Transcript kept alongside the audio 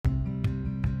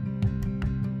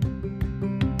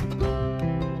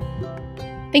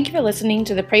Thank you for listening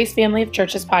to the Praise Family of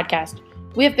Churches podcast.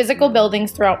 We have physical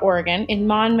buildings throughout Oregon in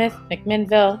Monmouth,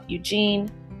 McMinnville,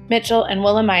 Eugene, Mitchell, and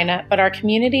Willamina, but our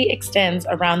community extends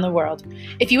around the world.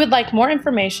 If you would like more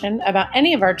information about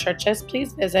any of our churches,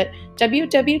 please visit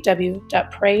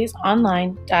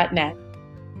www.praiseonline.net.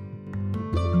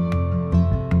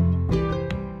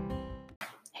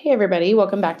 Hey everybody,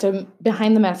 welcome back to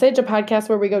Behind the Message, a podcast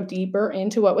where we go deeper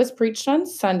into what was preached on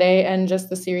Sunday and just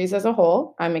the series as a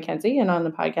whole. I'm Mackenzie, and on the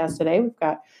podcast today we've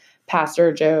got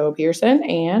Pastor Joe Pearson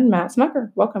and Matt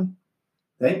Smucker. Welcome.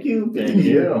 Thank you. Thank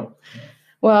you.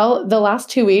 Well, the last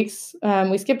 2 weeks,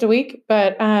 we skipped a week,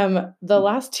 but the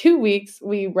last 2 weeks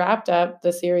we wrapped up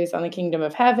the series on the kingdom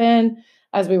of heaven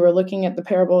as we were looking at the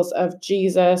parables of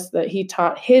Jesus that he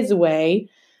taught his way.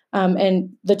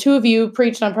 And the two of you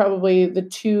preached on probably the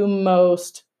two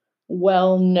most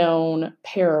well-known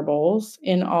parables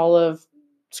in all of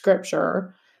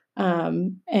Scripture.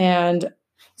 And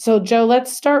so, Joe,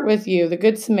 let's start with you, the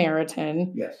Good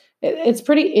Samaritan. Yes. It's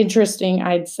pretty interesting,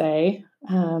 I'd say,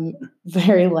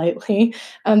 very lightly,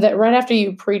 that right after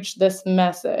you preached this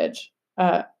message,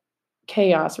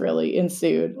 chaos really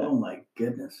ensued. Oh, my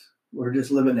goodness. We're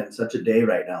just living in such a day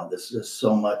right now. This is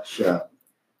so much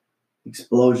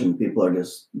explosion. People are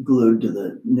just glued to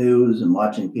the news and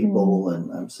watching people,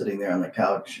 and I'm sitting there on the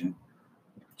couch and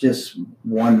just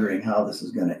wondering how this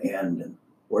is going to end and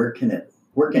where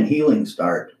can healing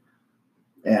start,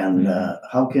 and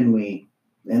how can we,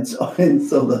 and so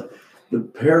the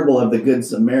parable of the Good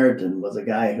Samaritan was a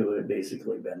guy who had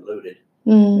basically been looted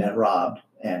and robbed,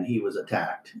 and he was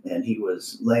attacked, and he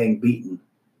was laying beaten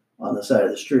on the side of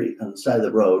the street, on the side of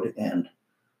the road, and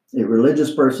a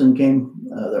religious person came,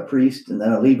 the priest, and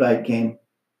then a Levite came,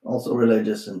 also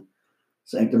religious and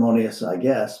sanctimonious, I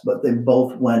guess, but they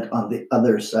both went on the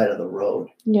other side of the road.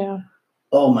 Yeah.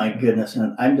 Oh my goodness.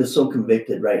 And I'm just so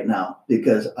convicted right now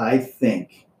because I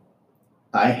think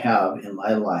I have in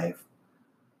my life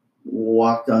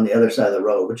walked on the other side of the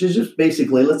road, which is just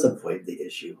basically, let's avoid the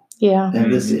issue. Yeah. And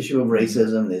this issue of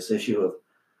racism, this issue of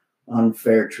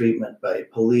unfair treatment by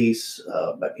police,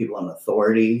 by people in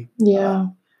authority. Yeah.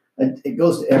 It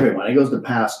goes to everyone. It goes to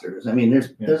pastors. I mean,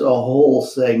 there's a whole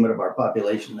segment of our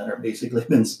population that are basically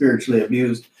been spiritually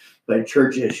abused by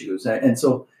church issues. And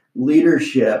so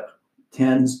leadership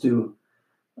tends to,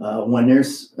 when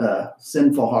there's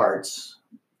sinful hearts,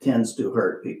 tends to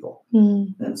hurt people.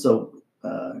 And so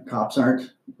cops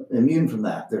aren't immune from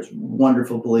that. There's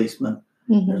wonderful policemen.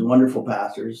 There's wonderful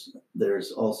pastors.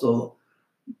 There's also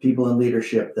people in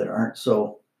leadership that aren't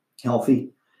so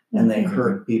healthy. And they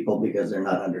hurt people because they're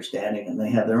not understanding, and they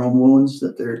have their own wounds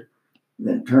that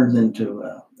turns into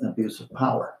abuse of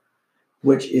power,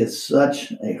 which is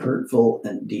such a hurtful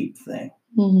and deep thing.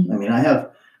 I mean, I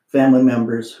have family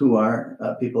members who are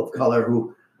people of color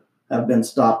who have been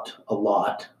stopped a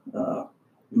lot.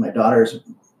 My daughter's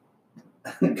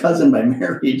cousin by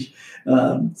marriage,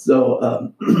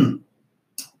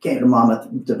 came to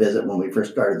Monmouth to visit when we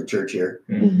first started the church here,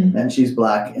 and she's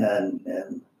black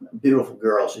and beautiful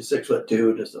girl. She's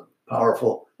 6'2", just a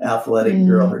powerful, athletic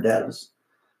girl. Her dad was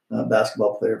a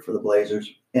basketball player for the Blazers,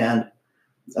 and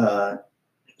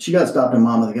she got stopped in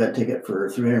Monmouth. Got a ticket for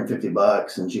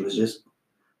 $350, and she was just.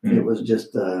 It was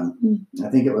just. I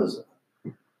think it was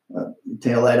a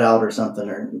tail light out or something,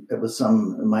 or it was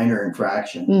some minor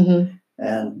infraction.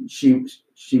 And she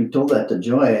told that to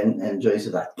Joy, and Joy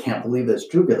said, "I can't believe that's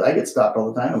true because I get stopped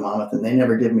all the time in Monmouth, and they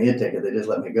never give me a ticket. They just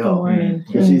let me go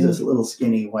because she's this little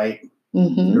skinny white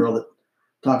girl that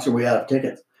talks her way out of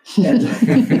tickets."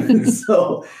 And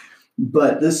so,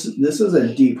 but this is a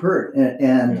deep hurt,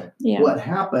 and what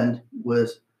happened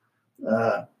was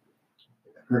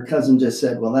her cousin just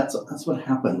said, "Well, that's what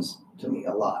happens to me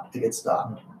a lot. I get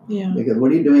stopped because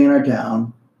what are you doing in our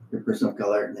town? You're a person of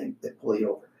color, and they pull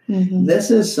you over."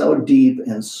 This is so deep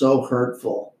and so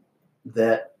hurtful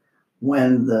that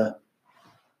when the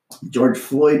George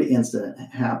Floyd incident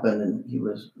happened and he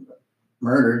was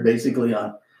murdered basically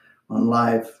on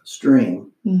live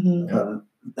stream,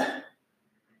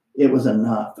 it was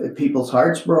enough. People's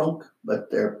hearts broke,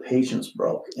 but their patience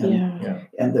broke, and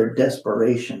their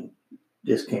desperation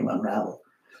just came unraveled.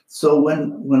 So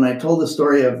when I told the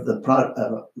story of the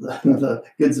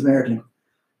Good Samaritan,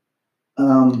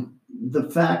 the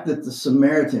fact that the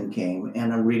Samaritan came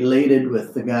and related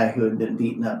with the guy who had been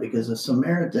beaten up, because the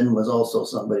Samaritan was also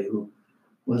somebody who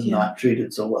was not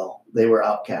treated so well. They were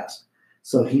outcast.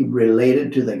 So he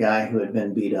related to the guy who had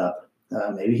been beat up.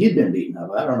 Maybe he'd been beaten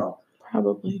up. I don't know.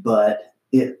 Probably. But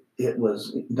it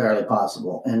was entirely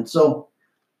possible. And so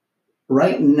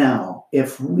right now,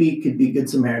 if we could be good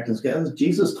Samaritans,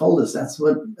 Jesus told us that's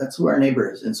who our neighbor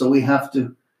is. And so we have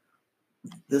to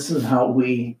this is how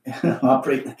we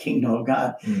operate the kingdom of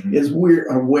God, Mhm. is we're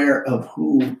aware of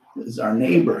who is our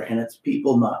neighbor, and it's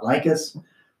people not like us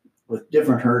with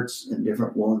different hurts and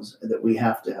different wounds that we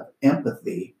have to have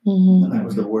empathy. Mhm. And that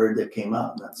was the word that came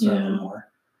out in that sermon Yeah. more,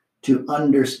 to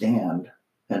understand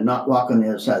and not walk on the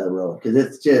other side of the road, because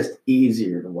it's just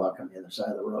easier to walk on the other side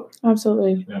of the road.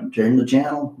 Absolutely. Turn the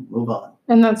channel, move on.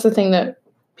 And that's the thing that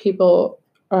people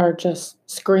are just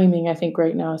screaming, I think,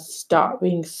 right now, stop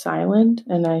being silent.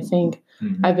 And I think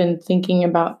Mhm. I've been thinking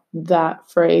about that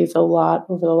phrase a lot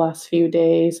over the last few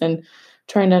days and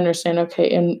trying to understand, okay,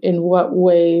 in what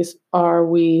ways are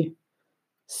we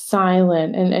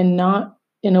silent and not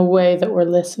in a way that we're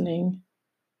listening?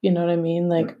 You know what I mean?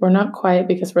 Like, we're not quiet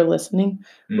because we're listening.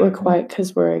 We're Mhm. quiet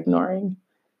because we're ignoring.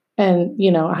 And,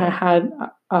 Yeah.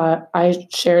 I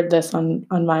shared this on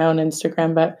my own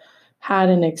Instagram, but had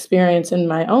an experience in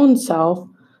my own self,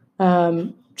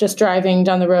 just driving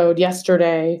down the road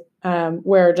yesterday,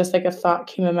 where just like a thought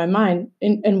came in my mind.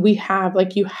 And we have,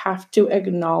 like, you have to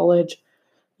acknowledge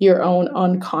your own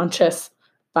unconscious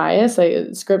bias.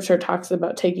 Scripture talks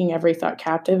about taking every thought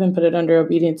captive and put it under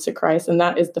obedience to Christ. And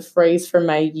that is the phrase for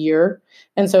my year.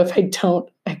 And so if I don't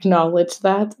acknowledge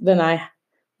that,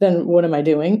 then what am I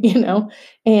doing?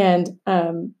 And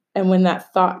when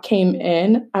that thought came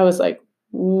in, I was like,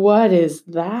 what is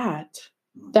that?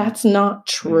 That's not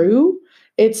true.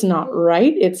 It's not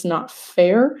right. It's not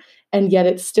fair. And yet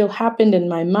it still happened in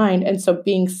my mind. And so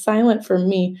being silent for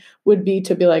me would be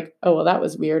to be like, oh, well, that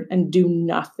was weird, and do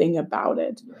nothing about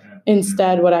it. Yeah.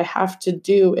 Instead, what I have to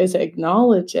do is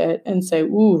acknowledge it and say,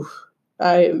 ooh,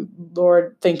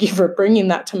 Lord, thank you for bringing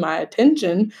that to my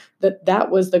attention,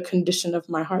 that was the condition of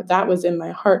my heart. That was in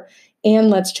my heart. And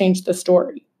let's change the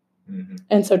story. Mhm.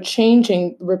 And so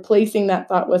replacing that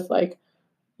thought with, like,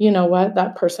 you know what,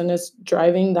 that person is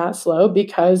driving that slow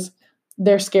because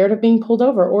they're scared of being pulled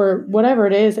over or whatever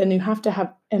it is. And you have to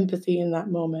have empathy in that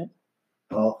moment.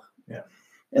 Oh, Yeah.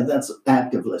 And that's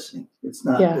active listening. It's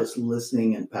not Yeah. just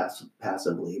listening and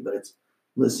passively, but it's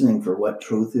listening for what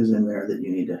truth is in there that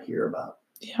you need to hear about.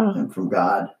 Yeah. And from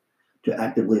God, to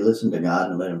actively listen to God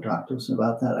and let him talk to us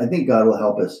about that. I think God will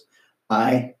help us.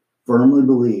 I firmly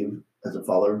believe, as a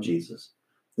follower of Jesus,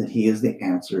 that he is the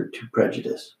answer to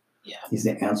prejudice. Yeah. He's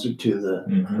the answer to the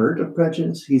Mhm. hurt of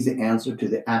prejudice. He's the answer to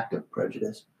the act of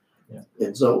prejudice. Yeah.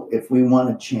 And so if we want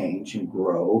to change and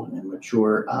grow and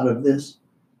mature out of this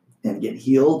and get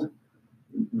healed,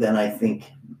 then I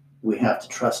think we have to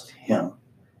trust him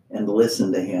and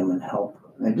listen to him and help,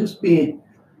 and just be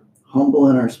humble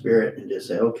in our spirit and just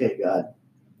say, okay, God,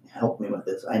 help me with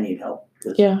this. I need help.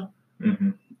 Yeah.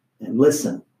 Mhm. And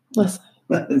listen.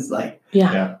 It's like,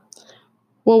 Yeah. Yeah.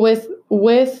 Well, with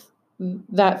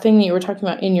that thing that you were talking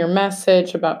about in your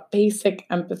message about basic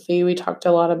empathy, we talked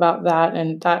a lot about that,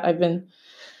 and that I've been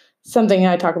something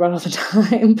I talk about all the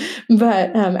time.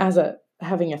 But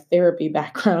having a therapy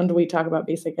background, we talk about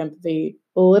basic empathy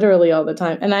literally all the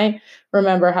time. And I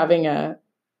remember having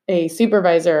a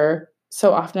supervisor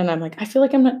so often. I'm like, I feel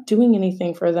like I'm not doing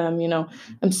anything for them.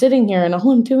 I'm sitting here and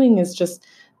all I'm doing is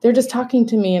they're just talking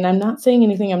to me, and I'm not saying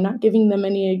anything. I'm not giving them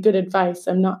any good advice.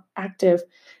 I'm not active.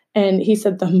 And he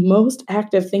said the most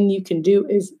active thing you can do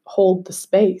is hold the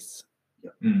space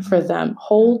Mhm. for them.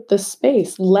 Hold the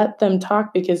space. Let them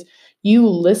talk, because you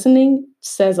listening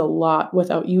says a lot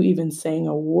without you even saying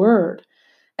a word.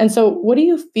 And so what do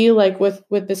you feel like with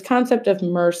this concept of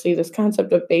mercy, this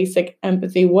concept of basic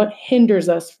empathy, what hinders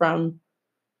us from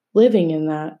living in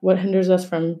that? What hinders us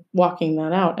from walking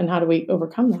that out? And how do we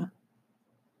overcome that?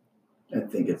 I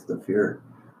think it's the fear.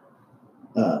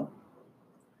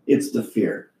 It's the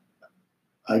fear.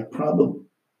 I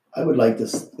would like to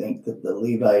think that the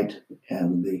Levite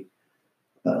and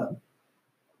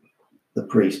the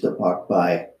priest that walked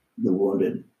by the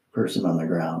wounded person on the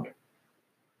ground,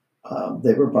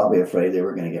 they were probably afraid they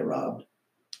were going to get robbed.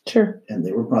 Sure. And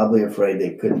they were probably afraid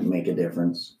they couldn't make a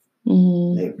difference.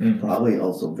 Mm-hmm. They were probably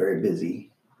also very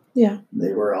busy. Yeah.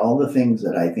 They were all the things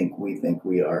that I think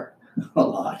we are a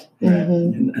lot.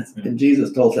 Mm-hmm. And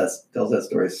Jesus tells that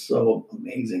story so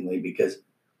amazingly, because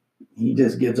he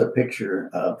just gives a picture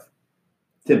of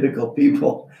typical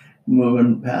people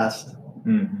moving past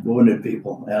Mhm. wounded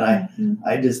people. And Mm-hmm.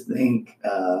 I just think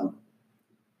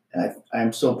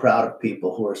I'm so proud of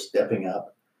people who are stepping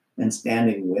up and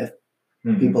standing with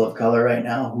Mhm. people of color right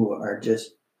now, who are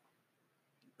just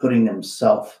putting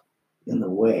themselves in the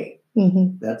way.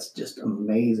 Mm-hmm. That's just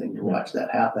amazing to watch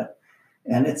that happen.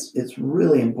 And it's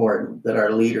really important that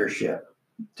our leadership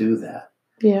do that.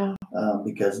 Yeah.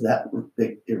 Because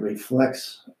it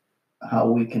reflects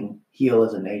how we can heal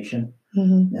as a nation.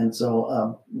 Mm-hmm. And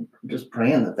so just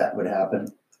praying that would happen.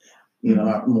 even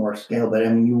on a more scale. But I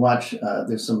mean, you watch.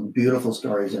 There's some beautiful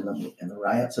stories in the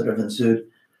riots that have ensued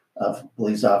of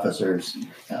police officers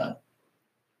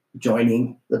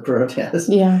joining the protest.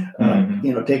 Yeah.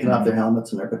 Taking off their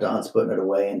helmets and their batons, putting it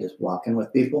away, and just walking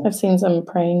with people. I've seen some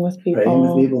praying with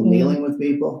people, kneeling with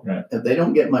people. Right. They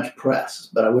don't get much press,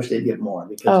 but I wish they'd get more,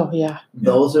 because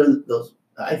those.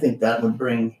 I think that would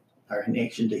bring our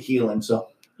nation to healing. So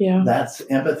that's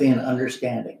empathy and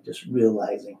understanding, just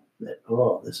realizing that,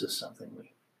 this is something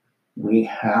we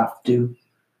have to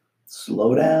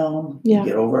slow down,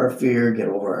 get over our fear, get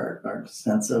over our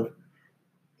sense of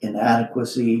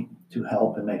inadequacy to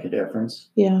help and make a difference.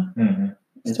 Yeah.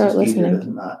 It's Start just listening. easier to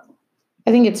not.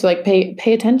 I think it's like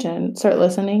pay attention, start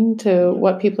listening to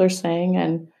what people are saying.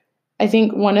 And I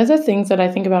think one of the things that I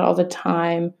think about all the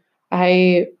time,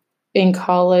 in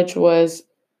college was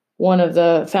one of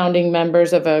the founding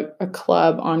members of a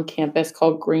club on campus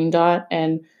called Green Dot.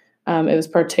 And it was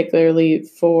particularly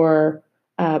for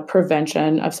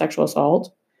prevention of sexual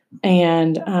assault.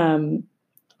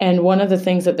 And one of the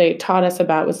things that they taught us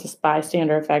about was this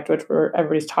bystander effect, which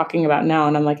everybody's talking about now.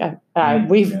 And I'm like,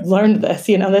 we've learned this.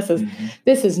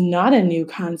 This is not a new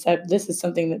concept. This is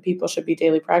something that people should be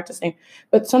daily practicing.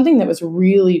 But something that was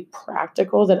really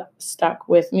practical that stuck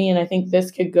with me, and I think this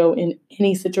could go in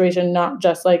any situation, not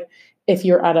just like if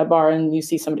you're at a bar and you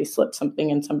see somebody slip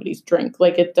something in somebody's drink.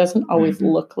 Like, it doesn't always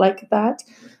look like that.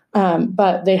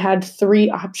 But they had 3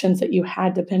 options that you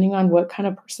had depending on what kind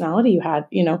of personality you had,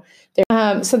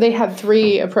 So they had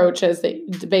 3 approaches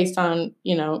that based on,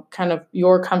 kind of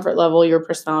your comfort level, your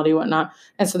personality, whatnot.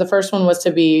 And so the first one was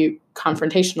to be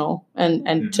confrontational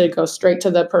and to go straight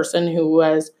to the person who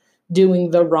was doing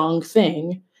the wrong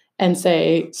thing and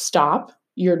say, stop,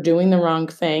 you're doing the wrong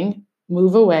thing,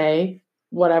 move away,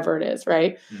 whatever it is,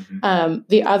 right?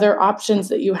 The other options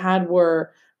that you had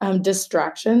were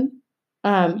distraction.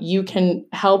 You can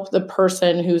help the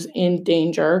person who's in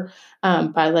danger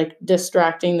by like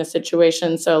distracting the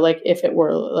situation. So like if it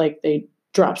were like they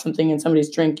drop something in somebody's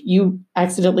drink, you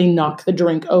accidentally knock the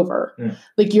drink over.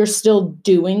 Like, you're still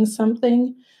doing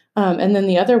something. And then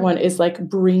the other one is like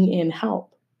bring in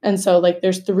help. And so like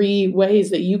there's 3 ways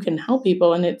that you can help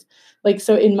people. And it's like,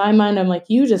 so in my mind, I'm like,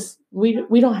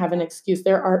 we don't have an excuse.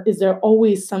 Is there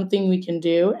always something we can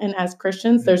do? And as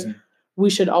Christians, we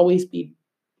should always be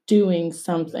doing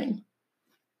something.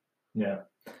 Yeah.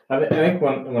 I think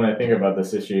when I think about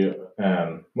this issue,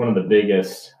 one of the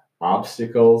biggest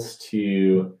obstacles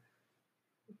to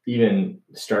even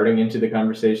starting into the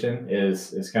conversation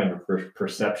is kind of a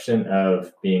perception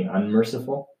of being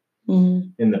unmerciful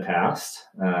in the past.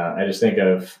 I just think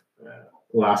of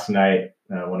last night,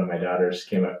 one of my daughters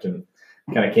came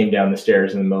down the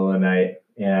stairs in the middle of the night,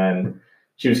 and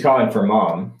she was calling for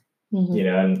mom.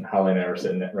 And Holly and I were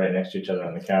sitting right next to each other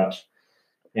on the couch,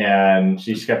 and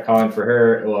she just kept calling for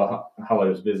her. Well, Holly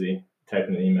was busy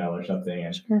typing an email or something,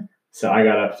 and so I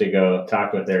got up to go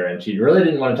talk with her, and she really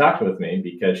didn't want to talk with me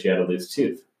because she had a loose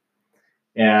tooth.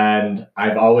 And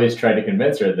I've always tried to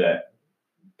convince her that,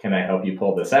 can I help you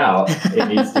pull this out? It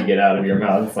needs to get out of your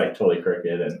mouth. It's like totally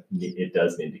crooked, and it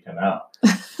does need to come out.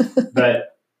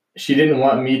 But she didn't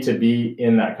want me to be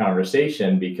in that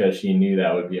conversation because she knew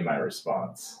that would be my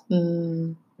response.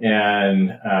 And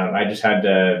I just had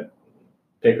to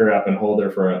pick her up and hold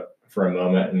her for a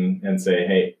moment and say,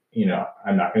 hey,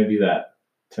 I'm not going to do that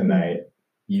tonight.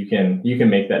 You can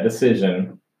make that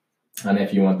decision on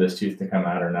if you want this tooth to come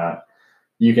out or not.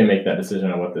 You can make that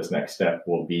decision on what this next step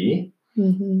will be.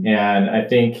 And I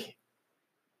think,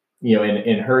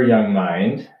 in her young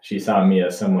mind, she saw me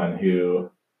as someone who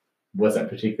wasn't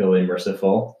particularly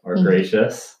merciful or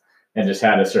gracious, and just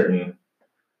had a certain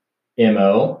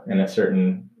MO and a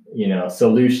certain,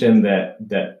 solution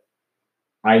that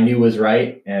I knew was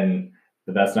right,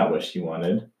 but that's not what she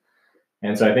wanted.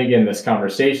 And so I think in this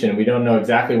conversation, we don't know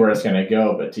exactly where it's going to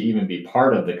go, but to even be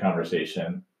part of the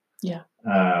conversation,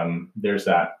 there's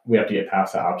that, we have to get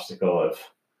past the obstacle of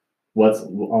what's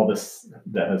all this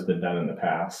that has been done in the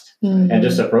past, and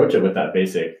just approach it with that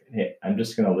basic, hey, I'm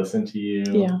just going to listen to you.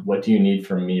 What do you need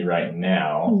from me right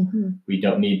now? We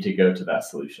don't need to go to that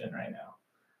solution right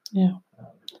now.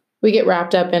 We get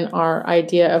wrapped up in our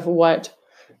idea of what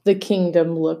the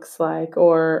kingdom looks like,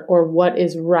 or what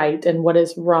is right and what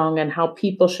is wrong, and how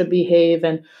people should behave.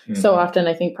 And so often,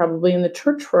 I think probably in the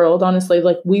church world, honestly,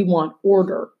 like, we want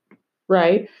order,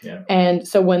 right? And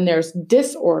so when there's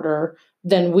disorder,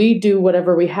 then we do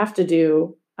whatever we have to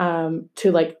do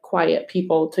to like quiet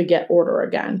people to get order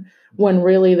again, when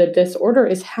really the disorder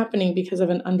is happening because of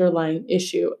an underlying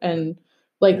issue. And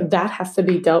like that has to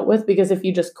be dealt with, because if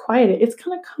you just quiet it, it's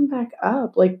going to come back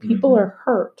up. Like, people are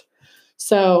hurt.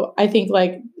 So I think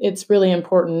like it's really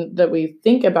important that we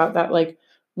think about that, like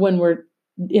when we're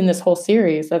in this whole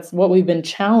series, that's what we've been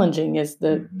challenging is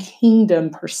the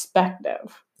kingdom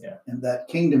perspective. Yeah. And that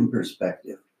kingdom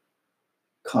perspective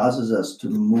causes us to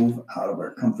move out of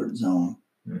our comfort zone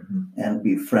and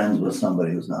be friends with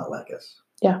somebody who's not like us.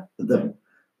 Yeah.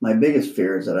 My biggest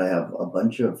fear is that I have a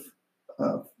bunch of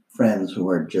friends who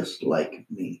are just like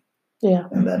me. Yeah.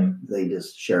 And that they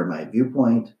just share my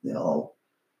viewpoint. They all,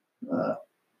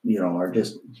 are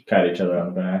just pat each other on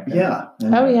the back. Yeah.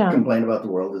 And complain about the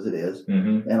world as it is.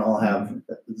 And all have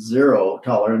zero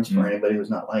tolerance for anybody who's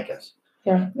not like us.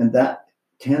 Yeah. And that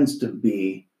tends to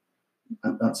be,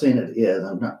 I'm not saying it is,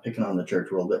 I'm not picking on the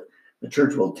church world, but the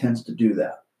church world tends to do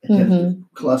that. It tends to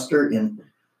cluster into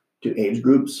age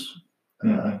groups,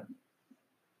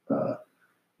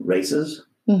 races.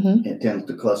 It tends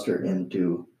to cluster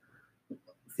into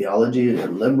theology or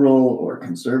liberal or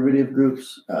conservative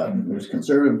groups. There's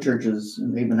conservative churches,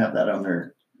 and they even have that on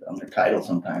their title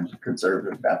sometimes,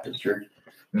 Conservative Baptist Church.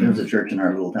 There's a church in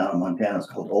our little town in Montana. It's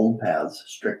called Old Paths,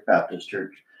 Strict Baptist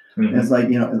Church. And it's like,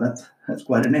 that's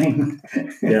quite a name.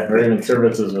 Yeah, or even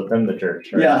services within the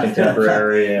church, right? Yeah.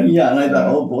 Contemporary. And, and I thought,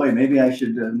 oh boy, maybe I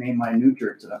should name my new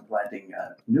church that I'm planting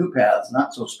New Paths,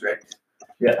 not so strict.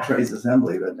 Yeah. Praise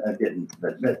Assembly, but I didn't.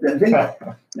 But I think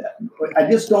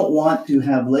I just don't want to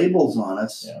have labels on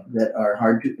us that are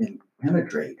hard to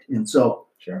penetrate. And so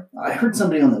I heard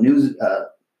somebody on the news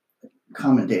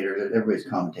commentator, everybody's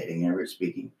commentating, everybody's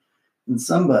speaking. And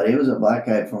somebody, it was a black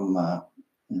guy from, I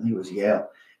think it was Yale,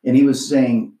 and he was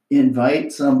saying,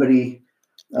 invite somebody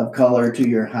of color to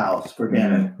your house for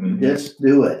dinner. Just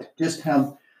do it. Just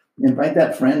invite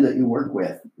that friend that you work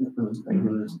with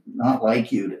who's not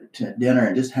like you to dinner,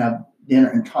 and just have dinner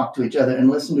and talk to each other and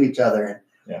listen to each other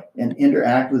and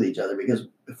interact with each other. Because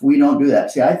if we don't do that,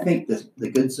 see, I think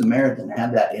the Good Samaritan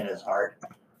had that in his heart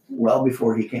well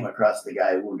before he came across the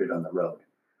guy wounded on the road.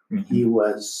 He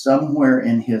was somewhere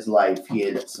in his life, he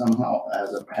had somehow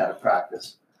had a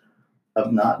practice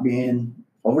of not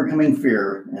overcoming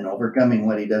fear and overcoming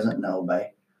what he doesn't know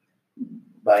by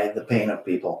the pain of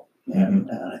people.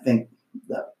 And I think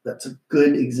that's a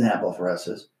good example for us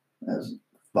as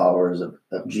followers of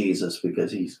Jesus,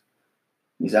 because he's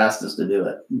asked us to do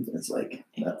it. It's like,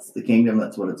 that's the kingdom.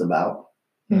 That's what it's about.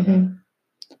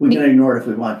 We can ignore it if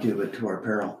we want to, but to our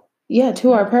peril. Yeah,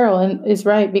 to our peril. And is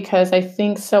right, because I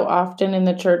think so often in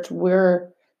the church, we're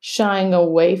shying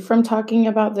away from talking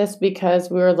about this because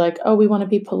we're like, oh, we want to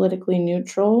be politically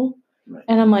neutral. Right.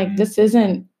 And I'm like, this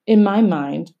isn't, in my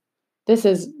mind, this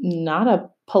is not a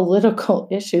political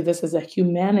issue. This is a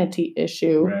humanity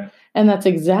issue. Right. And that's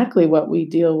exactly what we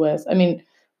deal with. I mean,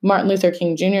 Martin Luther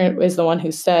King Jr. is the one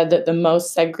who said that the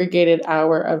most segregated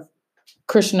hour of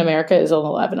Christian America is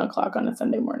 11 o'clock on a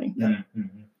Sunday morning. Yeah.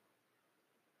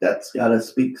 That's got to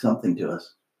speak something to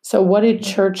us. So what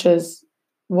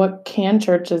can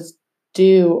churches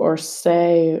do or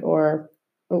say, or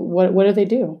what do they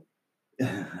do?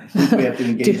 I think we have to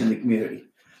engage in the community.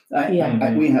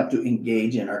 We have to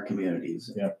engage in our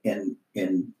communities,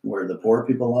 in where the poor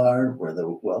people are, where the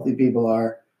wealthy people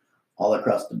are, all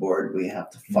across the board. We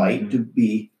have to fight to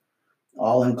be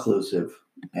all inclusive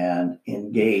and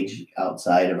engage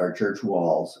outside of our church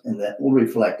walls, and that will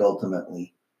reflect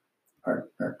ultimately our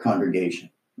congregation.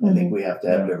 I think we have to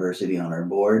have diversity on our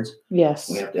boards.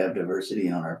 Yes. We have to have diversity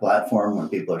on our platform when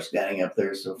people are standing up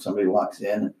there. So if somebody walks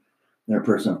in, they're a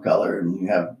person of color, and you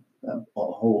have a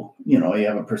whole, you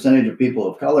have a percentage of people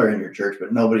of color in your church,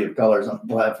 but nobody of color is on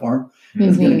the platform,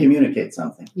 it's going to communicate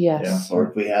something. Yes. Or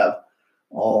if we have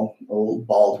all old,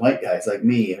 bald, white guys like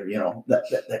me, or,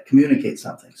 that communicates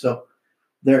something. So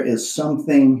there is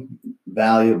something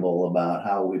valuable about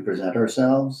how we present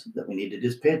ourselves that we need to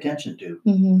just pay attention to,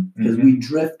 because we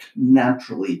drift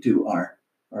naturally to our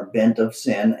bent of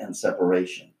sin and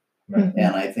separation. Right.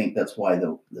 And I think that's why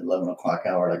the 11 o'clock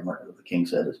hour, like Martin Luther King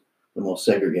said, is the most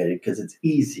segregated, because it's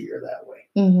easier that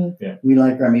way. We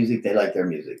like our music, they like their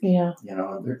music. Yeah.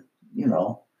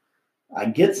 I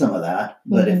get some of that,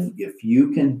 but if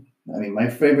you can, my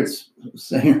favorite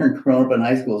singer growing up in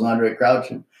high school is Andre Crouch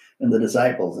and the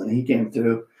Disciples, and he came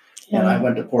through, and I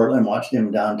went to Portland, watched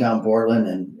him downtown Portland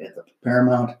and at the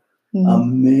Paramount.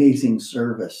 Amazing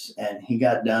service, and he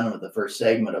got done with the first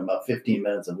segment, about 15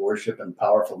 minutes of worship and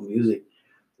powerful music.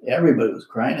 Everybody was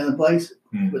crying in the place.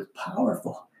 It was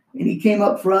powerful, and he came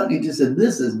up front and he just said,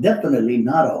 "This is definitely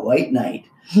not a white night."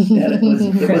 And it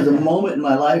was a moment in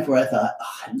my life where I thought,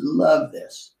 I love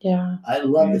this. Yeah, I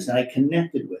love this, and I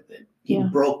connected with it. He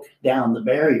broke down the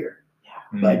barrier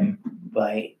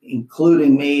by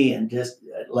including me and just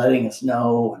letting us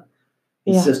know.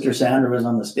 Yeah. Sister Sandra was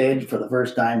on the stage for the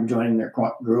first time joining their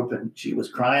group, and she was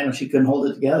crying and she couldn't hold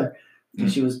it together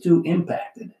because she was too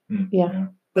impacted. Yeah.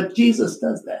 But Jesus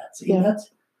does that. See,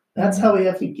 that's how we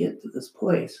have to get to this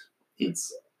place.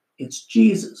 It's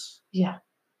Jesus. Yeah.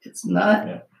 It's not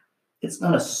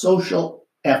a social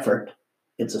effort.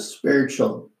 It's a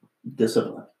spiritual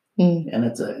discipline.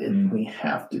 And we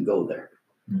have to go there.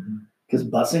 Because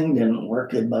busing didn't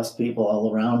work. They bust people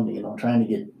all around, trying to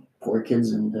get poor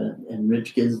kids and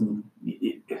rich kids. And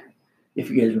if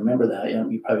you guys remember that,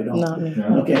 you probably don't.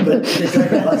 No. Okay, but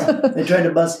they tried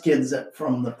to bust kids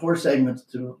from the poor segments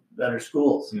to better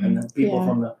schools, and then people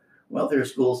from the wealthier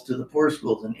schools to the poor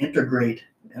schools, and integrate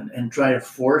and try to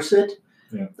force it.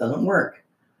 Doesn't work.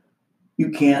 You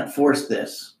can't force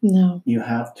this. No. You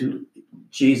have to.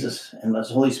 Jesus and the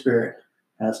Holy Spirit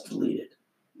has to lead it,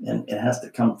 and it has to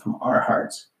come from our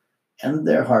hearts and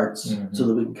their hearts, so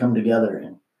that we can come together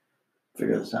and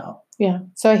figure this out. Yeah.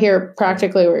 So I hear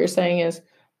practically what you're saying is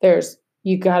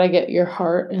you got to get your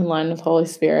heart in line with Holy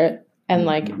Spirit,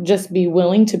 and just be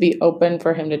willing to be open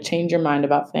for him to change your mind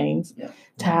about things,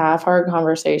 to have hard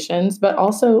conversations, but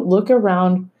also look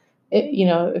around.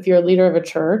 If you're a leader of a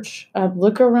church,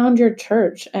 look around your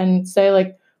church and say,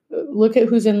 look at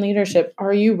who's in leadership.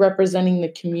 Are you representing the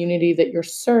community that you're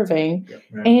serving?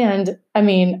 And I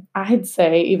mean, I'd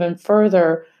say even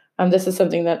further, this is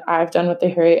something that I've done with the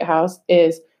Harriet House,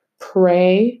 is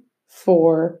pray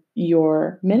for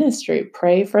your ministry.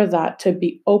 Pray for that to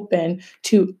be open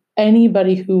to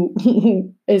anybody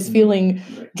who is feeling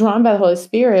drawn by the Holy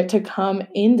Spirit to come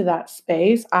into that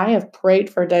space. I have prayed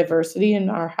for diversity in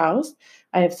our house.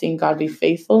 I have seen God be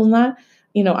faithful in that.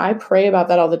 I pray about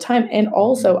that all the time. And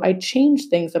also I change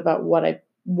things about what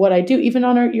I do, even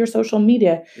on your social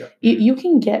media. You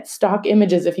can get stock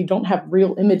images if you don't have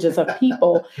real images of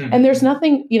people. And there's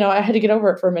nothing, I had to get over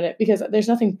it for a minute, because there's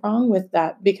nothing wrong with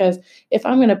that. Because if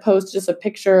I'm going to post just a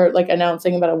picture, like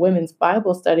announcing about a women's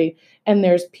Bible study, and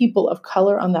there's people of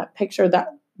color on that picture,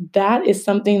 that is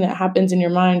something that happens in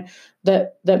your mind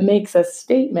that makes a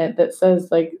statement that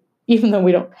says, even though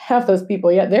we don't have those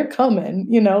people yet, they're coming,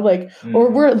 or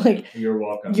we're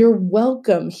you're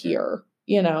welcome here,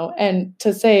 and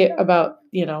to say about,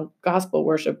 gospel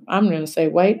worship, I'm going to say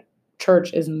white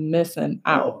church is missing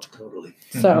out. Oh, totally.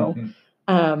 So,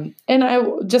 and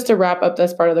just to wrap up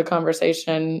this part of the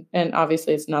conversation, and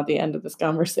obviously it's not the end of this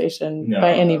conversation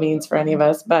by any means for any of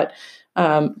us, but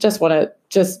just want to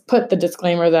just put the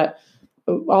disclaimer that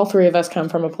all three of us come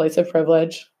from a place of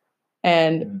privilege.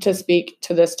 And to speak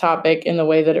to this topic in the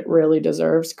way that it really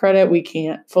deserves credit, we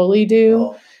can't fully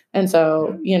do. And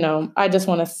so, I just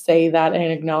want to say that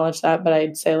and acknowledge that. But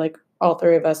I'd say all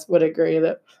three of us would agree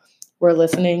that we're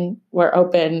listening, we're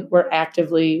open, we're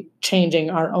actively changing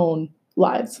our own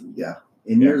lives. Yeah.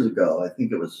 And years ago, I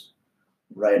think it was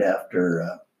right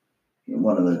after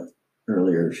one of the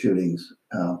earlier shootings,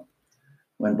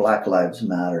 when Black Lives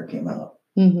Matter came out.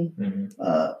 And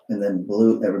then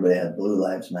everybody had Blue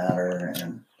Lives Matter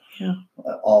and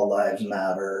All Lives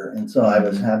Matter. And so I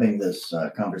was having this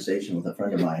conversation with a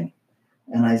friend of mine,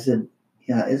 and I said,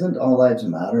 isn't All Lives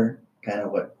Matter kind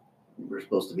of what we're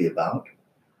supposed to be about?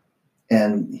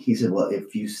 And he said, well,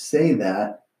 if you say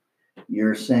that,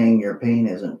 you're saying your pain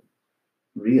isn't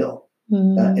real.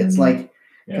 It's like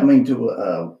coming to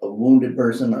a wounded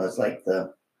person. It's like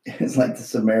the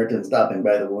Samaritan stopping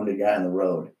by the wounded guy on the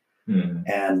road.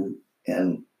 And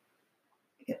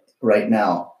right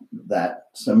now, that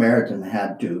Samaritan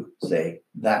had to say,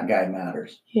 that guy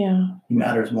matters. Yeah. He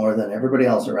matters more than everybody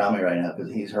else around me right now,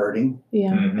 because he's hurting.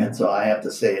 Yeah. And so I have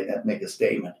to say it and make a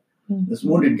statement. This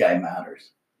wounded guy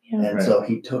matters. Yeah. And so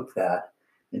he took that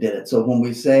and did it. So when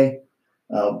we say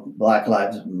Black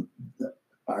lives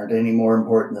aren't any more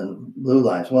important than blue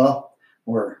lives,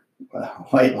 or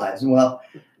white lives,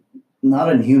 not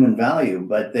in human value,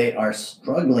 but they are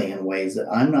struggling in ways that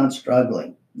I'm not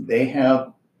struggling. They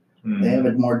have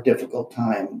a more difficult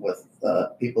time with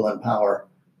people in power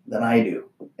than I do.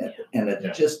 And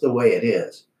it's just the way it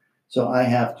is. So I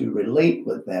have to relate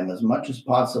with them as much as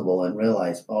possible and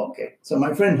realize, okay. So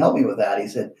my friend helped me with that. He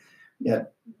said,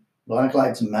 Black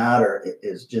Lives Matter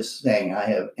is just saying I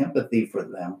have empathy for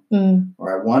them,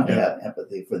 or I want to have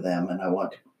empathy for them, and I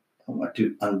want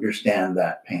to understand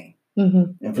that pain.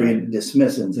 And for you to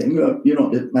dismiss it and say, you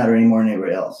don't matter anymore than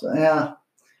anybody else.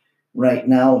 Right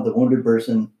now, the wounded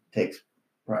person takes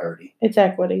priority. It's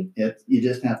equity. You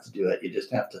just have to do it. You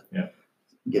just have to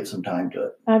give some time to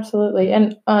it. Absolutely.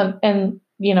 And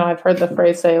I've heard the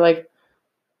phrase say,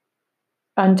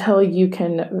 until you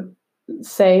can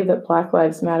say that Black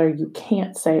Lives Matter, you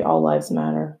can't say all lives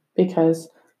matter, because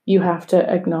you have to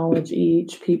acknowledge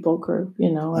each people group,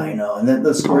 I know. And then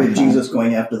the story of Jesus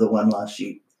going after the one lost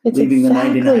sheep, It's leaving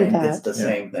exactly the 99, that. it's the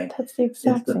same thing. That's the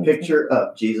exact It's the same picture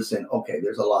of Jesus saying, okay,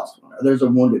 there's a lost one, or there's a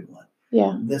wounded one.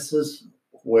 Yeah. This is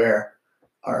where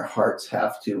our hearts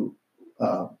have to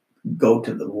go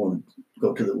to the wounds.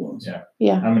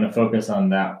 Yeah. I'm going to focus on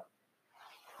that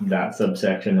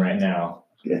subsection right now.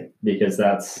 Okay. Because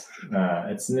that's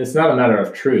it's not a matter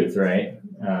of truth, right?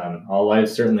 All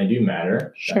lives certainly do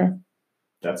matter. Sure.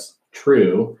 That's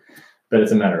true, but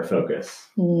it's a matter of focus.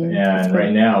 And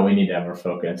right now, we need to have our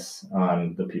focus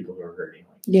on the people who are hurting.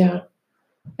 Yeah.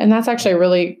 And that's actually a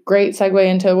really great segue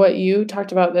into what you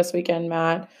talked about this weekend,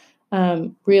 Matt.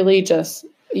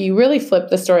 You really flipped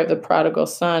the story of the prodigal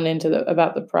son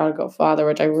about the prodigal father,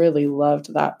 which I really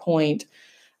loved that point.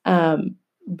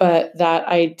 But that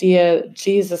idea,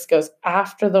 Jesus goes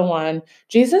after the one.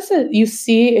 Jesus, you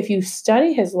see, if you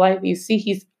study his life, you see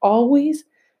he's always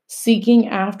seeking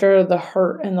after the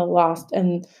hurt and the lost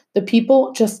and the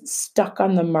people just stuck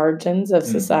on the margins of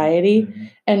society. Mm-hmm.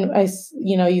 And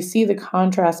you see the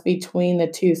contrast between the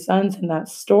two sons in that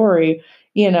story,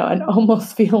 and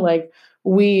almost feel like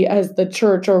we as the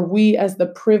church or we as the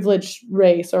privileged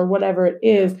race or whatever it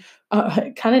is,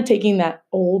 kind of taking that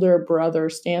older brother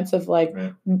stance of like,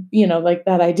 right. Like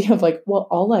that idea of like, well,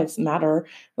 all lives matter.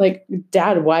 Like,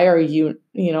 Dad, why are you,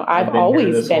 I've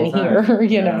always been here,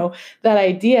 that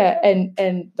idea.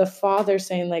 And the father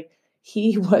saying like,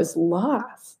 he was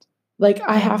lost. Like,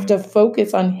 I have to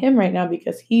focus on him right now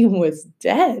because he was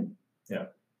dead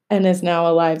and is now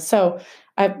alive. So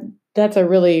that's a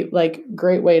really like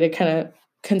great way to kind of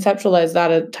conceptualize that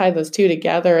and tie those two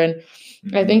together. And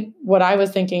I think what I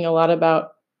was thinking a lot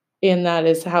about in that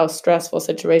is how stressful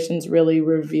situations really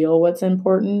reveal what's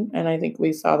important. And I think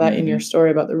we saw that in your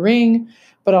story about the ring,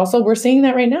 but also we're seeing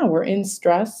that right now. We're in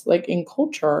stress, like in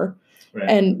culture. Right.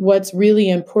 And what's really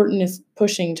important is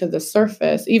pushing to the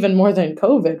surface, even more than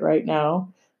COVID right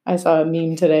now. I saw a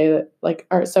meme today that like,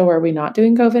 so are we not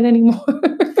doing COVID anymore?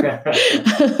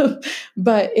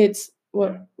 But it's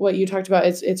what you talked about.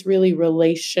 It's really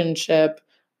relationship,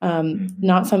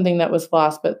 not something that was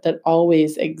lost, but that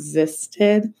always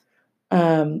existed.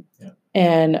 And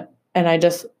I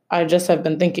just have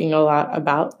been thinking a lot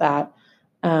about that.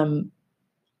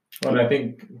 Well, I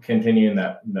think continuing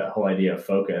that whole idea of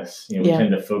focus, we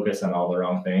tend to focus on all the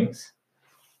wrong things.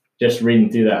 Just reading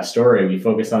through that story, we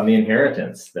focus on the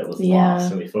inheritance that was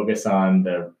lost, and we focus on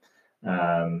the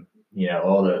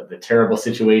terrible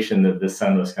situation that the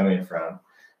son was coming from.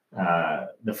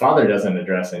 The father doesn't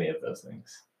address any of those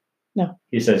things. No,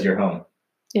 he says, "You're home.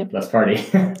 Yep, let's party.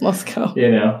 Let's go."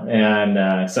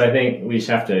 And so I think we just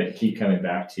have to keep coming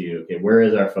back to, okay, where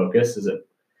is our focus?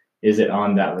 Is it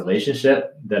on that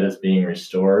relationship that is being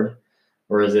restored,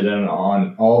 or is it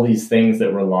on all these things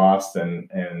that were lost and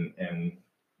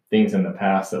things in the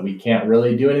past that we can't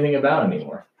really do anything about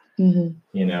anymore?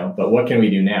 But what can we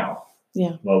do now?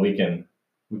 Yeah. Well, we can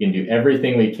do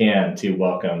everything we can to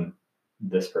welcome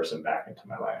this person back into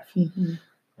my life.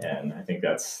 And I think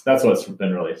that's what's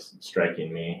been really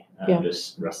striking me,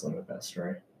 just wrestling with that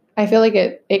story. I feel like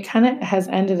it kind of has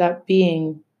ended up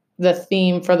being the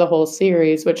theme for the whole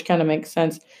series, which kind of makes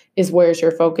sense, is where's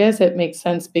your focus? It makes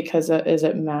sense because is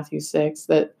it Matthew 6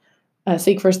 that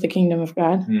seek first the kingdom of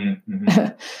God?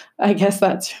 I guess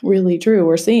that's really true.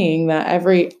 We're seeing that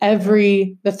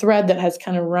the thread that has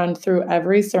kind of run through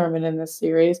every sermon in this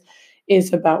series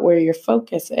is about where your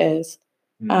focus is.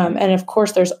 And of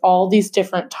course, there's all these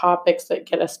different topics that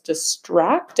get us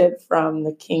distracted from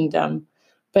the kingdom,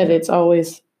 but it's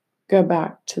always go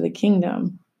back to the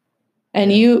kingdom.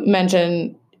 And you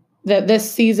mentioned that this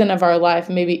season of our life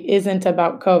maybe isn't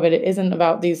about COVID. It isn't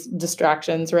about these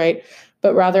distractions, right?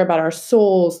 But rather about our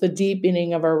souls, the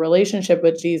deepening of our relationship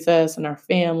with Jesus and our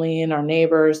family and our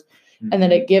neighbors. And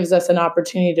that it gives us an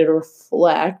opportunity to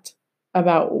reflect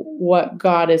about what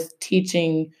God is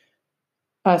teaching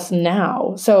us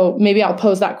now. So maybe I'll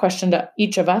pose that question to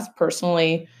each of us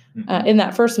personally. In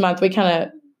that first month, we kind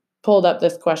of pulled up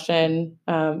this question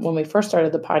when we first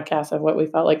started the podcast of what we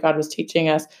felt like God was teaching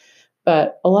us.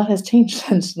 But a lot has changed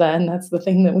since then. That's the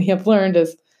thing that we have learned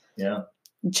is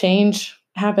change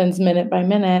happens minute by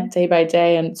minute, day by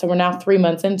day. And so we're now 3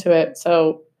 months into it.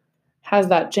 So has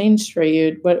that changed for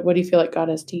you? What do you feel like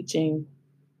God is teaching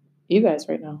you guys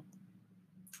right now?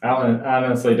 I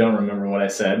honestly don't remember what I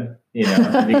said,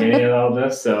 at the beginning of all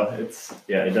this. So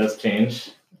it does change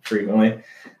frequently.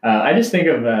 I just think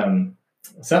of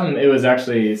something. It was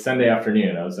actually Sunday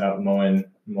afternoon. I was out mowing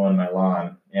my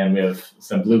lawn, and we have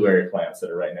some blueberry plants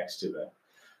that are right next to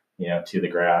the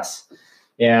grass.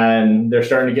 and they're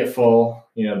starting to get full.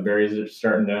 The berries are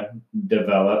starting to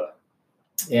develop,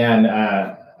 and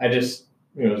I just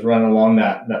was running along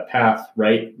that path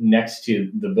right next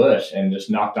to the bush and just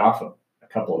knocked off a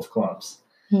couple of clumps.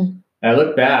 I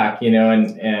look back,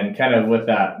 and kind of with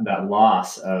that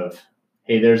loss of,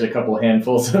 hey, there's a couple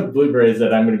handfuls of blueberries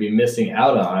that I'm going to be missing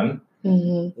out on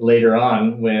later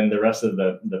on when the rest of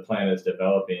the plant is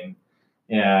developing.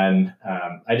 And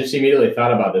I just immediately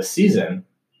thought about this season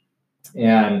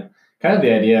and kind of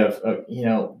the idea of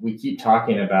we keep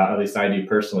talking about, at least I do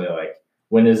personally, like,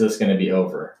 when is this going to be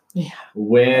over? Yeah.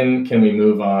 When can we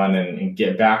move on and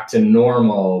get back to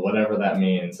normal, whatever that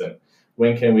means? And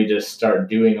when can we just start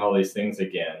doing all these things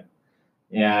again?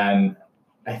 And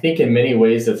I think in many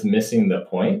ways it's missing the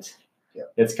point. Yeah.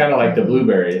 It's kind of like the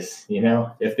blueberries,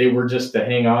 if they were just to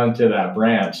hang on to that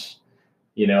branch,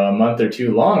 a month or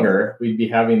two longer, we'd be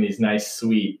having these nice,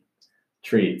 sweet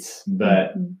treats.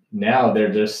 But now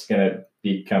they're just going to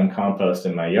become compost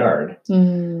in my yard.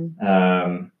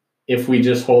 If we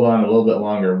just hold on a little bit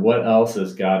longer, what else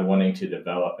is God wanting to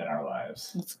develop in our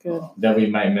lives? That's good. That we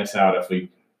might miss out if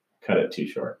we cut it too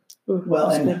short. Well,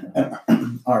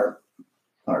 and our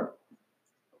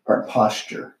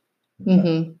posture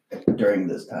during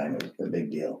this time is a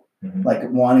big deal. Like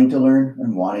wanting to learn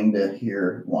and wanting to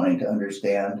hear, wanting to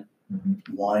understand,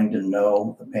 wanting to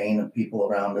know the pain of people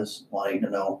around us, wanting to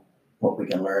know what we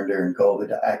can learn during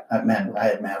COVID. I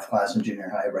had math class in junior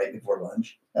high right before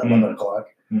lunch at 11 o'clock.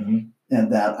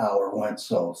 And that hour went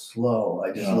so slow.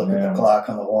 I just looked at the clock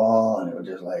on the wall and it was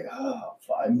just like,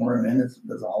 5 more minutes.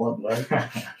 That's all it was.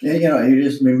 And, you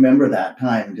just remember that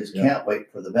time and just can't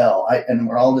wait for the bell. And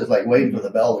we're all just like waiting for the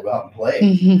bell to go out and play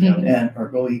and or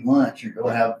go eat lunch or go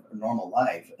have a normal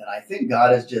life. And I think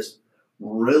God is just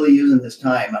really using this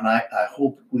time. And I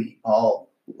hope we all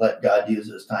let God use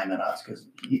this time in us, because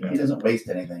he doesn't waste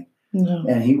anything. No.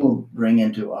 And he will bring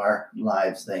into our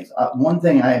lives things. One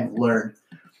thing I've learned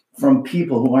from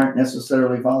people who aren't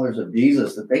necessarily followers of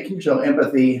Jesus, that they can show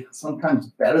empathy sometimes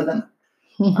better than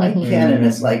I can. And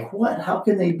it's like, what? How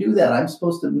can they do that? I'm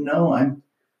supposed to know.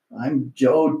 I'm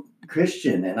Joe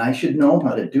Christian, and I should know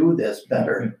how to do this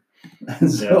better.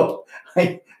 And so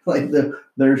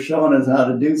they're showing us how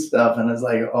to do stuff, and it's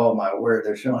like, oh my word,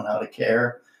 they're showing how to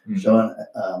care. Showing.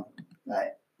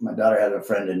 My daughter had a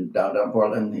friend in downtown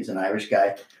Portland. He's an Irish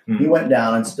guy. He went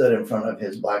down and stood in front of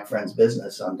his black friend's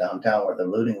business on downtown where the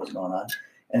looting was going on.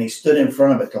 And he stood in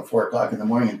front of it till 4 o'clock in the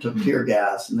morning and took tear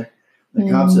gas. And the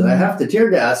cop said, I have to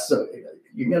tear gas. So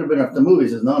you're going to bring up the movie.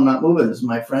 He says, no, I'm not moving. This is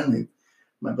my friend,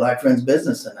 my black friend's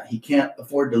business. And he can't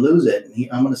afford to lose it. And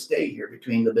I'm going to stay here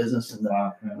between the business and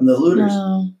the looters.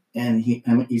 Wow. And he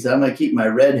said, I'm going to keep my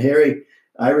red, hairy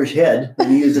Irish head, and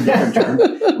he used a different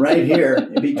term, right here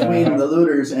between the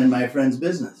looters and my friend's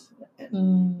business.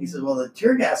 And he said, well, the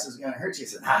tear gas is going to hurt you.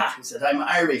 He said, I'm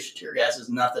Irish. Tear gas is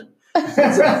nothing. Is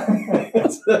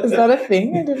that a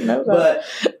thing? I didn't know that.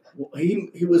 But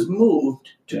he was moved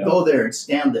to go there and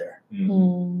stand there.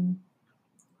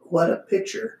 What a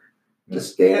picture. To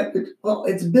stand, well,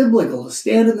 it's biblical to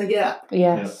stand in the gap.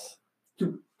 Yes.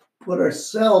 To put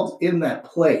ourselves in that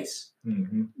place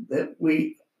that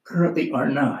we currently are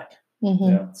not.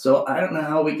 So I don't know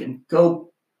how we can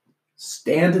go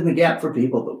stand in the gap for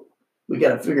people, but we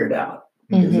got to figure it out,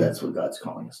 because that's what God's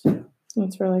calling us to do.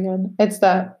 That's really good. It's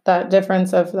that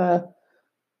difference of the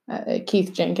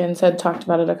Keith Jenkins had talked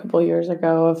about it a couple of years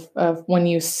ago of when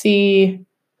you see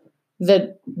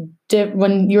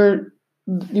when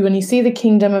you see the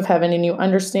kingdom of heaven and you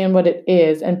understand what it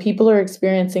is, and people are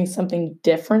experiencing something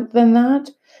different than that,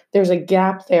 there's a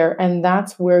gap there, and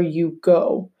that's where you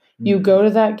go. You go to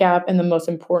that gap, and the most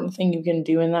important thing you can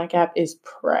do in that gap is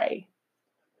pray.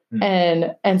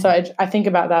 And so I think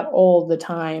about that all the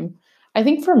time. I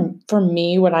think for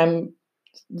me, what I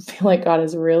feel like God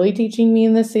is really teaching me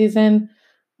in this season,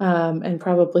 and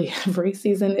probably every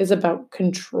season, is about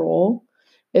control.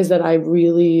 Is that I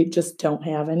really just don't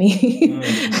have any.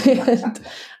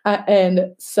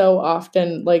 And so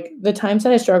often, like, the times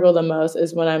that I struggle the most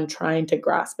is when I'm trying to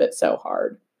grasp it so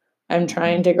hard. I'm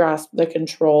trying to grasp the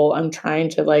control. I'm trying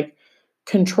to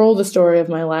control the story of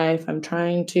my life. I'm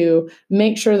trying to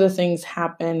make sure the things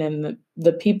happen and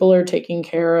the people are taken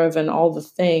care of and all the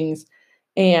things.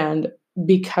 And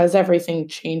because everything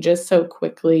changes so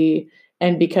quickly,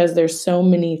 and because there's so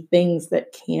many things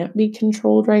that can't be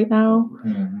controlled right now,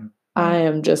 I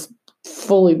am just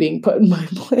fully being put in my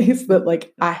place that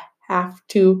I have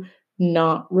to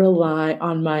not rely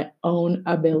on my own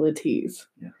abilities.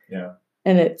 Yeah.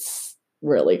 And it's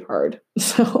really hard.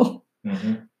 So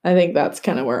I think that's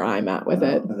kind of where I'm at with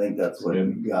it. I think that's what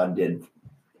God did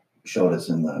showed us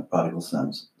in the Prodigal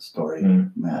Son's story,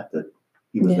 Matt, that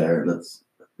he was there.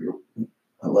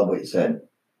 I love what you said.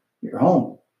 You're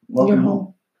home. Welcome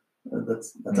home.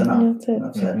 That's enough. That's it.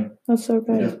 Enough said. That's so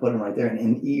good. You just put him right there, and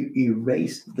he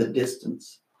erased the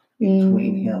distance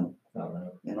between him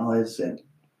and all his sin.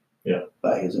 Yeah.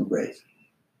 By his embrace.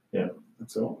 Yeah. And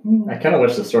so I kind of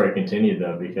wish the story continued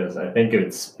though, because I think it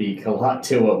would speak a lot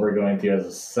to what we're going through as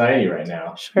a society right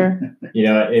now. Sure.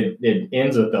 It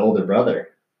ends with the older brother,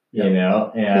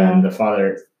 and the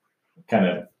father kind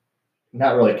of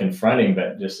not really confronting,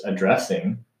 but just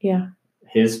addressing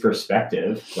his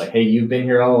perspective. Like, hey, you've been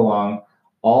here all along.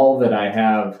 All that I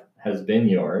have has been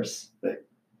yours.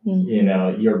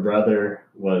 Your brother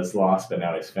was lost, but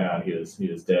now he's found. He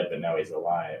was dead, but now he's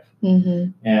alive.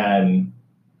 And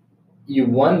you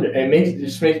wonder, it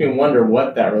just makes me wonder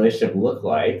what that relationship looked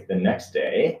like the next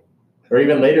day, or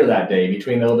even later that day,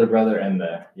 between the older brother and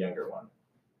the younger one.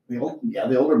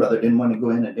 The older brother didn't want to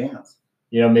go in and dance.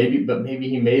 Maybe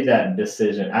he made that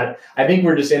decision. I think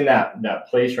we're just in that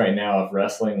place right now of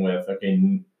wrestling with,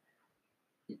 okay,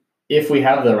 if we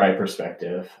have the right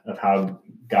perspective of how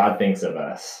God thinks of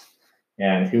us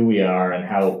and who we are and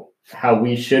how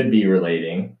we should be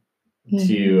relating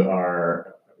to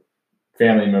our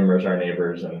family members, our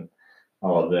neighbors, and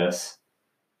all of this,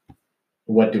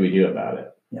 what do we do about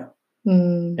it? Yeah.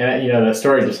 And the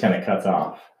story just kind of cuts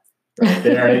off right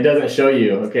there, and it doesn't show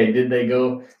you, okay, did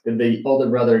the older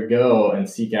brother go and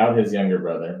seek out his younger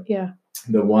brother? Yeah.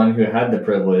 The one who had the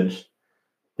privilege,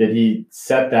 did he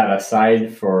set that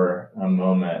aside for a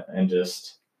moment and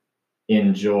just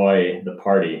enjoy the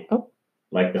party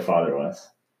like the father was?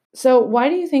 So why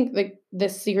do you think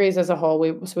this series as a whole,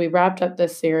 we wrapped up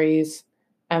this series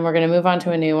and we're going to move on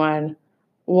to a new one.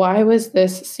 Why was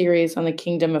this series on the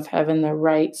kingdom of heaven the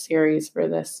right series for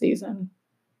this season?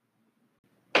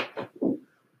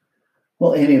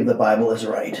 Well, any of the Bible is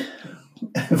right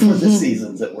for the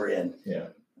seasons that we're in. Yeah.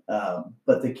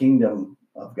 But the kingdom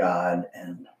of God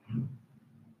and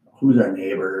who's our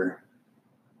neighbor,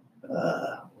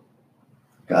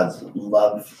 God's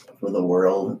love for the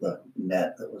world, the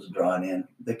net that was drawn in,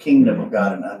 the kingdom of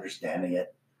God and understanding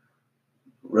it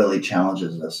really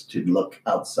challenges us to look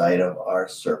outside of our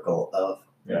circle of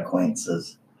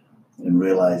acquaintances and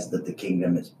realize that the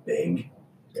kingdom is big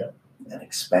and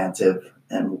expansive,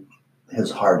 and his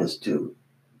heart is to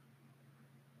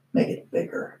make it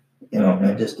bigger,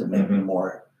 and just to make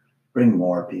bring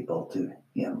more people to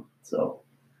him. So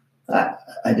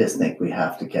I just think we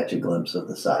have to catch a glimpse of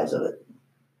the size of it.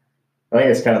 I think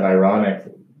it's kind of ironic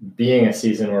being a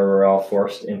season where we're all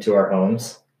forced into our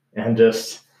homes and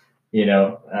just,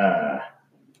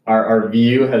 our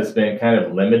view has been kind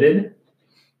of limited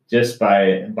just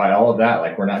by all of that.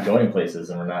 Like, we're not going places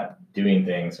and we're not doing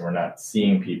things and we're not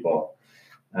seeing people.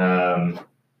 The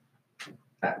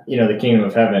kingdom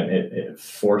of heaven, it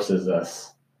forces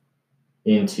us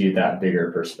into that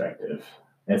bigger perspective.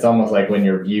 It's almost like when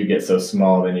your view gets so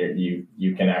small, then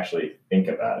you can actually think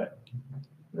about it,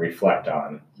 reflect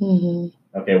on.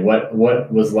 Okay, what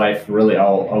was life really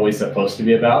always supposed to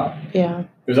be about? Yeah,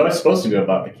 it was always supposed to be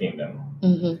about the kingdom.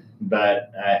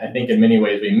 But I think in many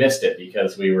ways we missed it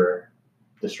because we were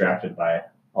distracted by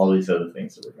all these other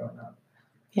things that were going on.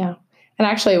 Yeah, and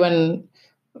actually,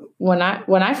 when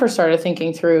I first started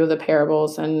thinking through the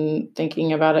parables and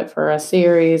thinking about it for a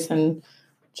series, and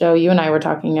Joe, you and I were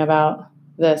talking about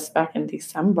this back in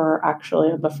December,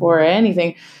 actually, before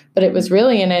anything, but it was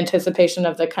really in anticipation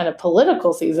of the kind of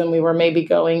political season we were maybe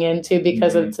going into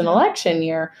because it's an election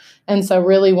year. And so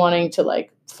really wanting to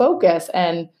focus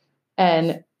and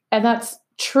that's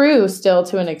true still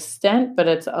to an extent, but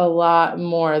it's a lot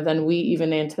more than we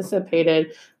even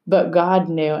anticipated, but God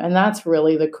knew. And that's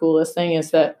really the coolest thing,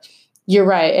 is that you're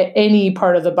right. Any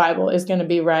part of the Bible is going to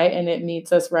be right, and it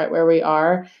meets us right where we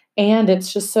are. And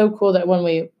it's just so cool that when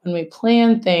we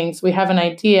plan things, we have an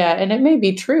idea, and it may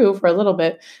be true for a little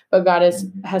bit, but God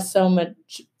has so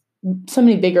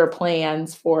many bigger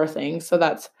plans for things. So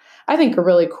that's, I think, a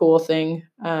really cool thing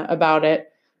about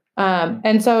it.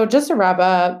 And so just to wrap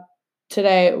up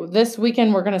today, this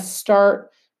weekend, we're going to start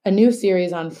a new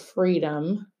series on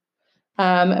freedom.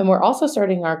 And we're also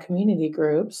starting our community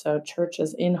group. So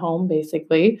churches in home,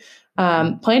 basically,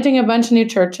 planting a bunch of new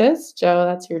churches. Joe,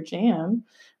 that's your jam.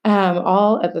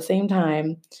 All at the same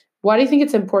time. Why do you think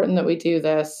it's important that we do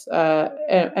this?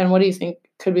 And what do you think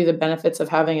could be the benefits of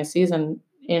having a season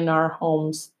in our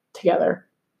homes together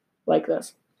like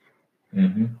this?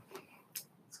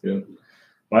 That's good.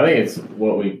 Well, I think it's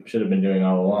what we should have been doing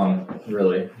all along,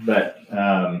 really. But,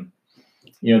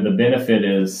 the benefit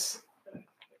is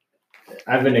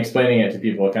I've been explaining it to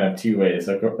people kind of two ways.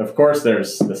 Of course,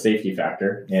 there's the safety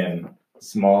factor in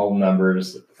small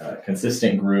numbers,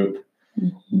 consistent group,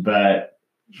 but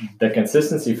the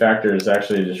consistency factor is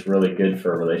actually just really good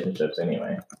for relationships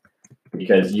anyway,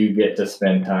 because you get to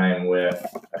spend time with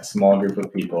a small group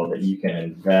of people that you can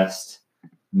invest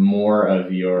more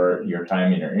of your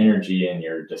time and your energy and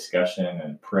your discussion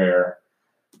and prayer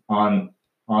on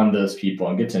those people,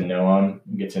 and get to know them,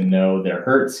 get to know their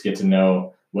hurts, get to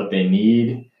know what they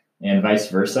need, and vice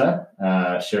versa.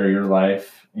 Share your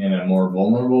life in a more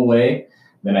vulnerable way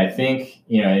than I think,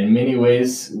 in many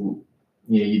ways,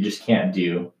 you just can't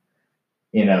do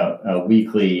in a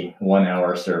weekly 1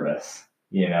 hour service.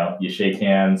 You shake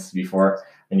hands before,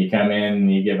 and you come in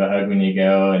and you give a hug when you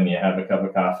go, and you have a cup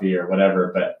of coffee or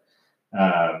whatever. But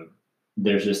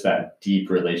there's just that deep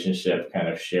relationship kind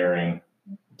of sharing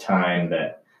time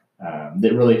that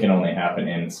really can only happen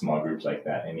in small groups like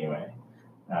that anyway.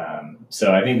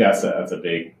 So I think that's a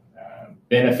big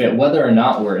benefit, whether or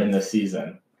not we're in the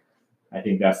season. I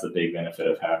think that's the big benefit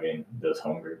of having those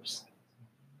home groups.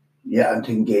 Yeah, and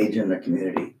to engage in the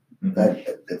community.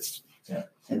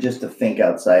 And just to think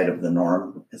outside of the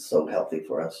norm is so healthy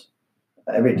for us.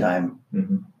 Every time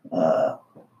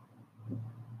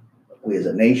we as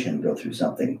a nation go through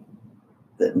something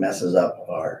that messes up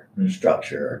our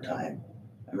structure, our time.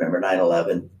 I remember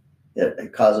 9/11.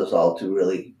 It caused us all to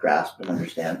really grasp and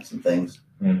understand some things.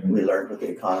 We learned what the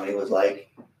economy was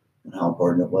like and how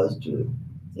important it was to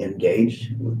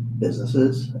engage with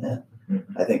businesses. And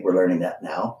I think we're learning that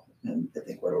now. And I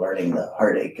think we're learning the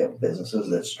heartache of businesses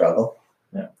that struggle.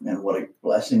 And what a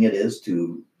blessing it is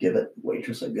to give a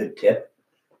waitress a good tip.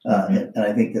 And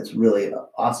I think that's really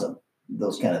awesome,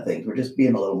 those kind of things. We're just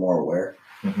being a little more aware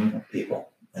of people.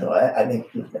 So I think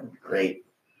it's been great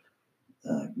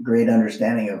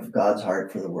understanding of God's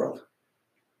heart for the world.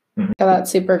 Yeah, that's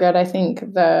super good. I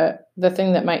think the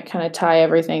thing that might kind of tie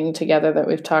everything together that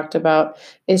we've talked about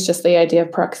is just the idea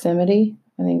of proximity.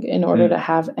 I think in order to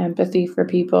have empathy for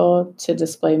people, to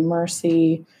display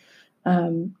mercy,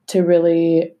 to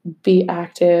really be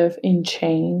active in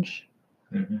change,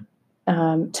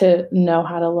 to know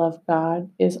how to love God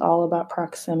is all about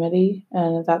proximity.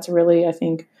 And that's really, I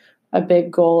think, a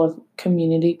big goal of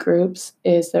community groups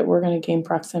is that we're going to gain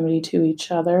proximity to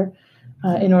each other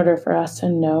in order for us to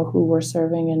know who we're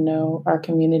serving and know our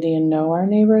community and know our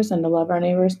neighbors and to love our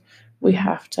neighbors. We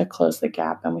have to close the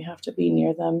gap, and we have to be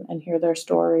near them and hear their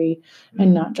story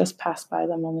and not just pass by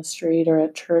them on the street or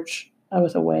at church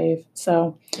with a wave.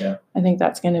 So I think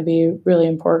that's going to be really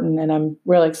important. And I'm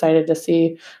really excited to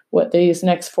see what these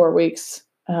next 4 weeks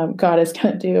God is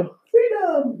going to do.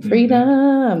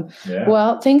 Freedom. Yeah.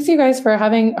 Well, thanks you guys for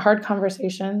having hard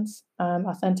conversations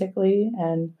authentically.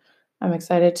 And I'm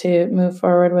excited to move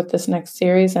forward with this next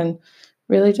series and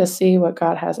really just see what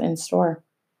God has in store.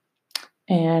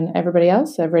 And everybody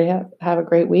else, have a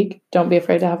great week. Don't be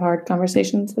afraid to have hard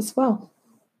conversations as well.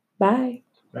 Bye.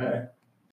 Bye.